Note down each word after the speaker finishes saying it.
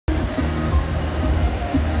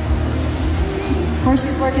before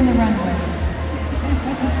she's working the runway.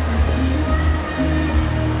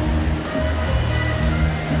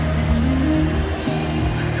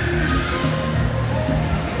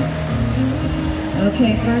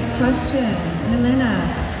 Okay, first question, Milena.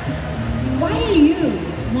 Why do you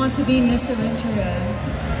want to be Miss Eritrea?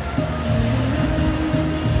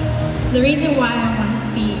 The reason why I want to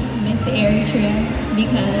be Miss Eritrea,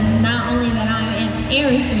 because not only that I am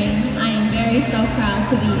Eritrean, I am so proud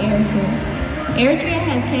to be Eritrea. Eritrea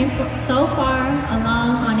has came so far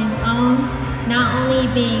along on its own, not only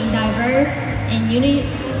being diverse and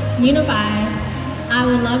unified. I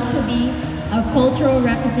would love to be a cultural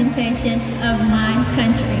representation of my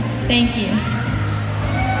country. Thank you.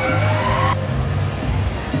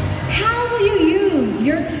 How will you use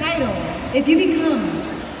your title if you become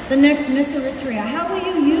the next Miss Eritrea? How will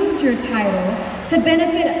you use your title to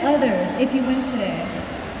benefit others if you win today?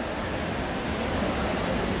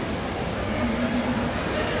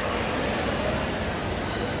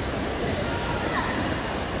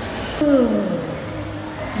 Ooh.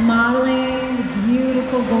 Modeling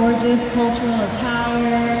beautiful, gorgeous cultural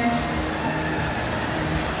attire.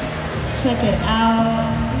 Check it out.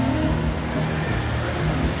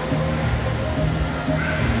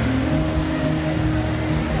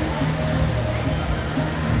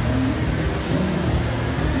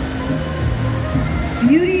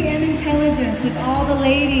 Beauty and intelligence with all the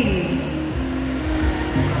ladies.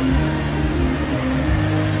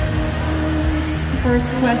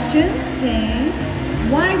 First question, saying,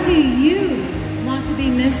 why do you want to be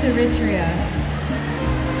Miss Eritrea?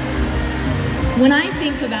 When I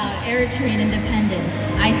think about Eritrean independence,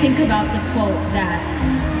 I think about the quote that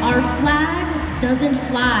our flag doesn't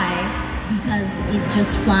fly because it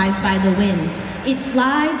just flies by the wind. It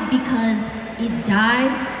flies because it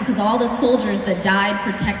died, because of all the soldiers that died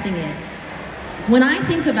protecting it. When I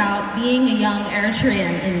think about being a young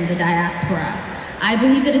Eritrean in the diaspora, I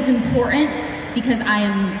believe that it's important because I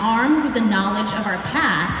am armed with the knowledge of our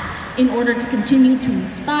past in order to continue to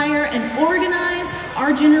inspire and organize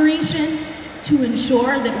our generation to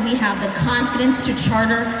ensure that we have the confidence to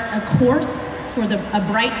charter a course for a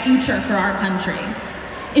bright future for our country.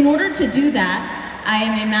 In order to do that, I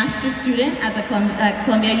am a master's student at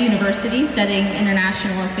Columbia University studying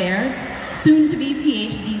international affairs, soon to be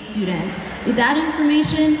PhD student. With that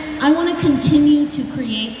information, I want to continue to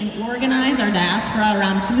create and organize our diaspora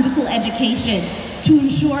around political education to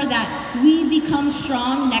ensure that we become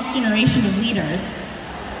strong next generation of leaders.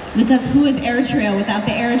 Because who is Eritrea without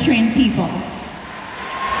the Eritrean people?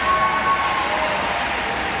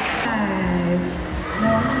 No,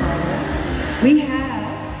 I'm sorry. We have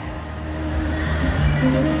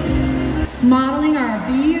modeling our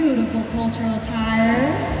beautiful cultural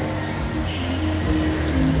attire.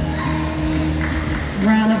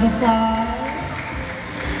 Round of applause.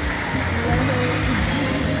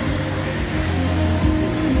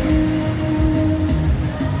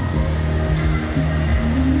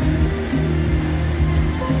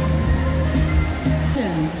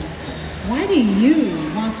 Why do you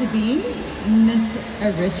want to be Miss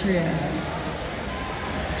Eritrea?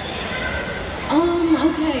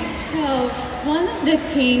 Okay, so one of the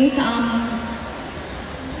things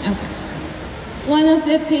one of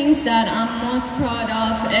the things that I'm most proud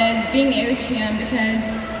of is being Eritrean, because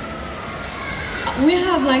we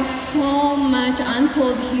have like so much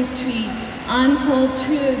untold history, untold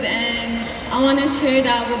truth, and I want to share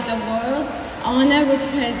that with the world. I want to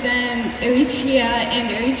represent Eritrea and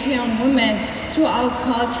Eritrean women through our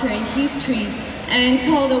culture, history, and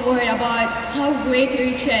tell the world about how great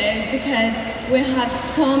Eritrea is, because we have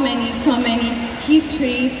so many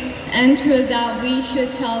histories, and through that we should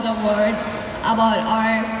tell the world about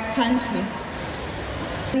our country.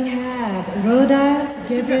 We have Rodas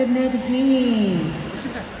Gebremedhin.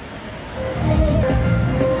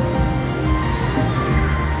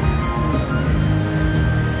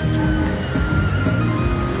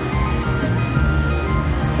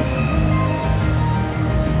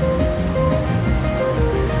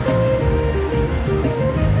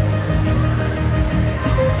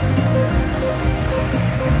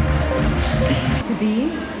 To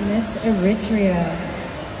be Miss Eritrea.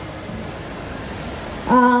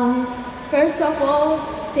 First of all,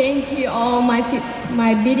 thank you all my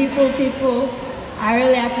beautiful people. I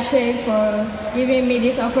really appreciate for giving me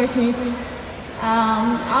this opportunity.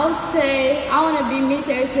 I would say I want to be Miss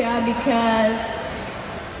Eritrea because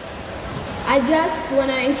I just want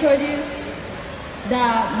to introduce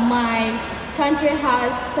that my country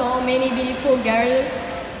has so many beautiful girls,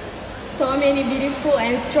 so many beautiful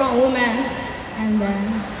and strong women, and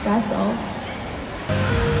then that's all.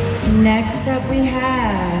 Next up we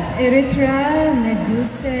have Eritrea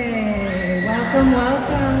Neguse. Welcome,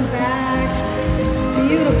 welcome back.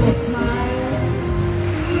 Beautiful smile.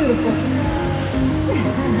 Beautiful.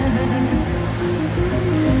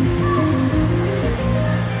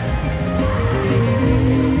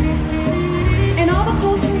 And all the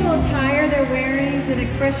cultural attire they're wearing is an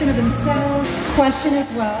expression of themselves. Question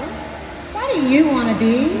as well. Why do you want to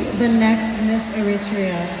be the next Miss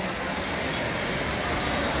Eritrea?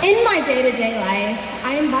 In my day-to-day life,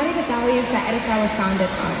 I embody the values that Eritrea was founded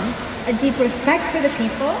on: a deep respect for the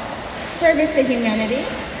people, service to humanity,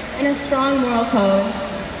 and a strong moral code.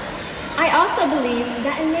 I also believe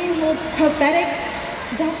that a name holds prophetic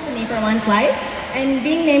destiny for one's life, and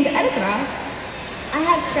being named Eritrea, I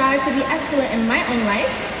have strived to be excellent in my own life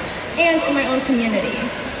and in my own community.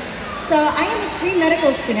 So I am a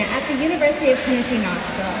pre-medical student at the University of Tennessee,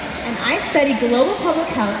 Knoxville, and I study global public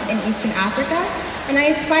health in Eastern Africa, and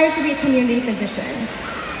I aspire to be a community physician.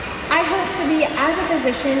 I hope to be, as a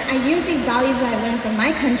physician, I use these values that I learned from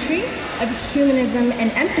my country of humanism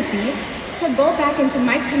and empathy to go back into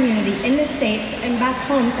my community in the States and back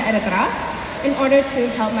home to Eritrea in order to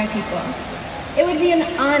help my people. It would be an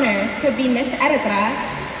honor to be Miss Eritrea,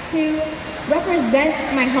 to represent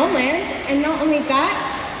my homeland, and not only that,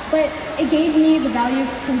 but it gave me the values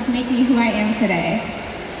to make me who I am today.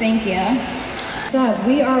 Thank you. So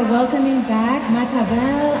we are welcoming back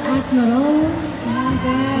Matabel Asmaron. Come on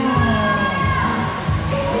down.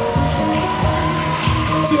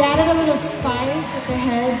 She added a little spice with the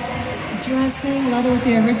head dressing. Love it with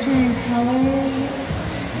the Eritrean colors.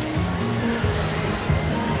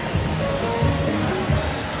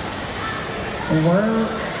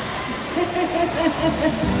 Work.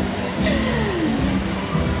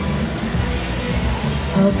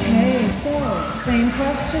 Okay, so same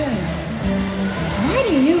question. Why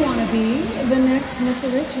do you want to be the next Miss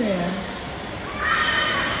Eritrea?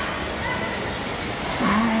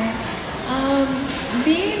 Hi.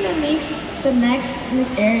 Being the next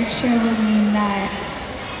Miss Eritrea would mean that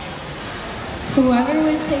whoever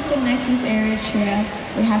would take the next Miss Eritrea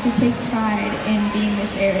would have to take pride in being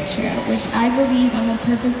Miss Eritrea, which I believe I'm the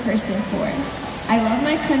perfect person for. I love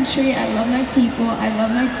my country, I love my people, I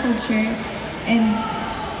love my culture, and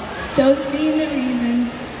those being the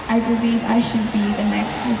reasons I believe I should be the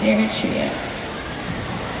next Miss Eritrea.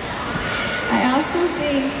 I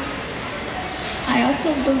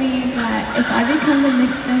also believe that if I become the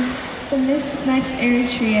Miss Next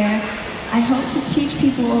Eritrea, I hope to teach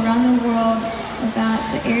people around the world about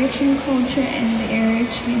the Eritrean culture and the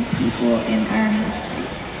Eritrean people in our history.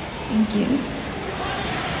 Thank you.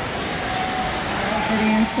 Good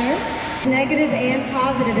answer. Negative and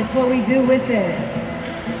positive, it's what we do with it.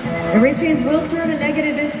 Eritreans will turn a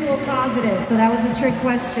negative into a positive, so that was a trick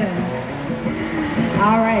question.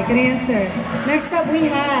 All right, good answer. Next up we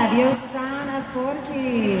have Yosana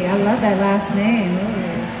Forki. I love that last name.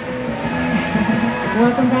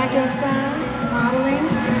 Welcome back, Yosana, modeling.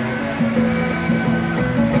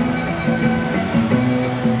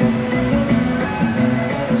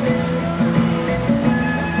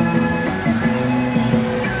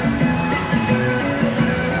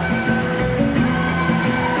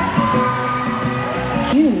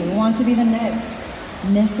 To be the next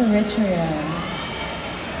Miss Eritrea.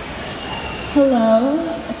 Hello.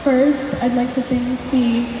 First, I'd like to thank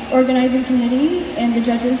the organizing committee and the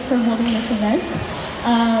judges for holding this event.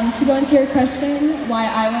 To go into your question, why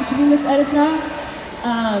I want to be Miss Eritrea,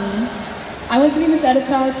 I want to be Miss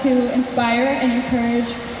Eritrea to inspire and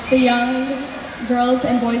encourage the young girls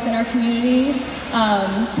and boys in our community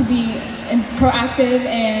to be proactive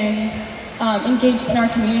and engaged in our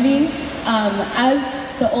community. As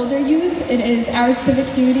the older youth, it is our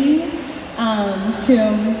civic duty to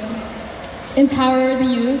empower the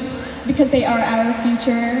youth because they are our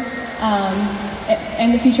future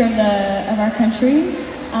and the future of our country.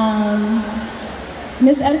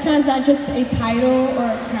 Miss Eritrea is not just a title or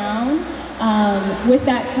a crown. With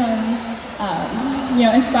that comes,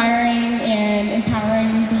 inspiring and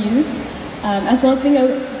empowering the youth, as well as being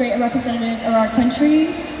a great representative of our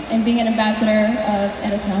country and being an ambassador of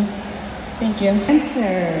Eritrea. Thank you.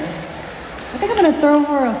 Answer. I think I'm going to throw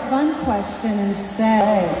her a fun question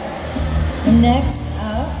instead. Next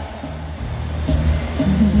up,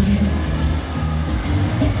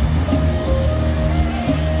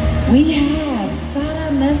 we have Sarah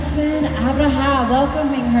Mesfin Abraha,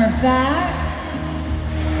 welcoming her back.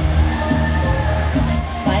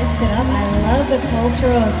 Spice it up. I love the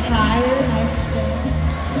cultural attire. Nice spin.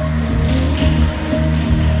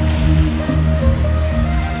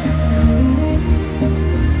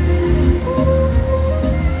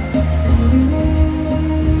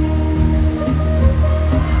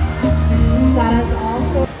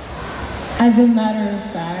 As a matter of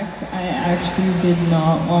fact, I actually did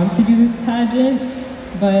not want to do this pageant,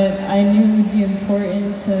 but I knew it would be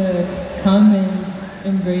important to come and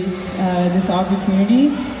embrace this opportunity.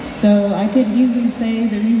 So I could easily say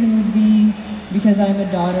the reason would be because I'm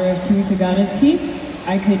a daughter of two Tagalog.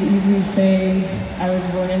 I could easily say I was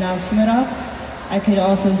born in Asmara. I could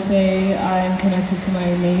also say I'm connected to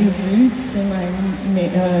my native roots and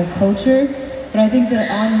my culture. But I think the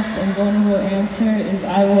honest and vulnerable answer is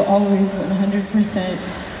I will always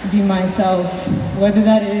 100% be myself, whether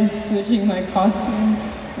that is switching my costume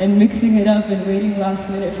and mixing it up and waiting last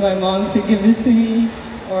minute for my mom to give this to me,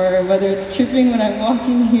 or whether it's tripping when I'm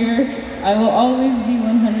walking here. I will always be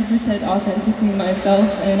 100% authentically myself,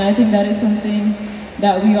 and I think that is something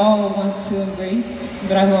that we all want to embrace,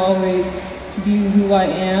 but I will always be who I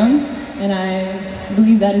am, and I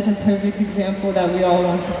believe that is a perfect example that we all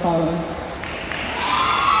want to follow.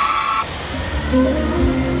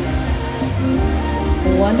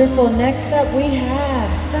 Wonderful. Next up we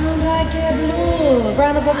have Sandra Blue.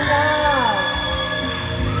 Round of applause.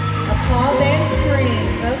 Applause and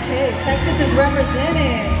screams. Okay, Texas is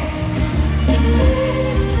represented.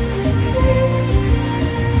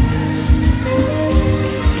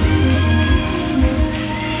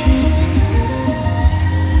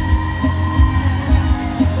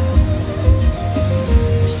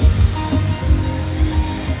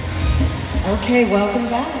 Okay, welcome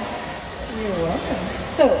back. You're welcome.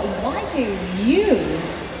 So, why do you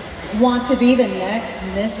want to be the next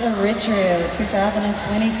Miss Eritrea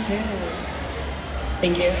 2022?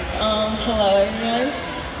 Thank you. Hello, everyone.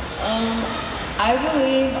 I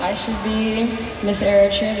believe I should be Miss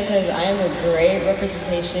Eritrea because I am a great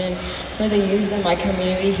representation for the youth in my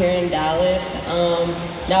community here in Dallas.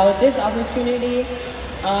 Now, with this opportunity,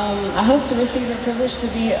 I hope to receive the privilege to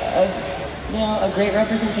be a great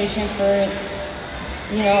representation for,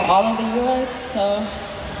 all of the U.S. So,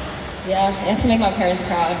 yeah, and to make my parents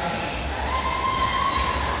proud.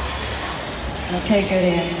 Okay, good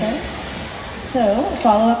answer. So,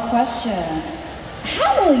 follow-up question.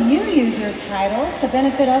 How will you use your title to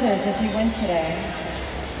benefit others if you win today?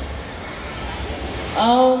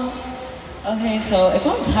 Okay, so if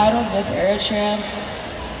I'm titled Miss Eritrea,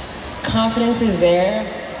 confidence is there.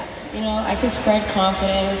 I can spread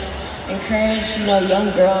confidence, encourage,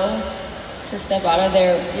 young girls to step out of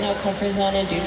their, comfort zone and do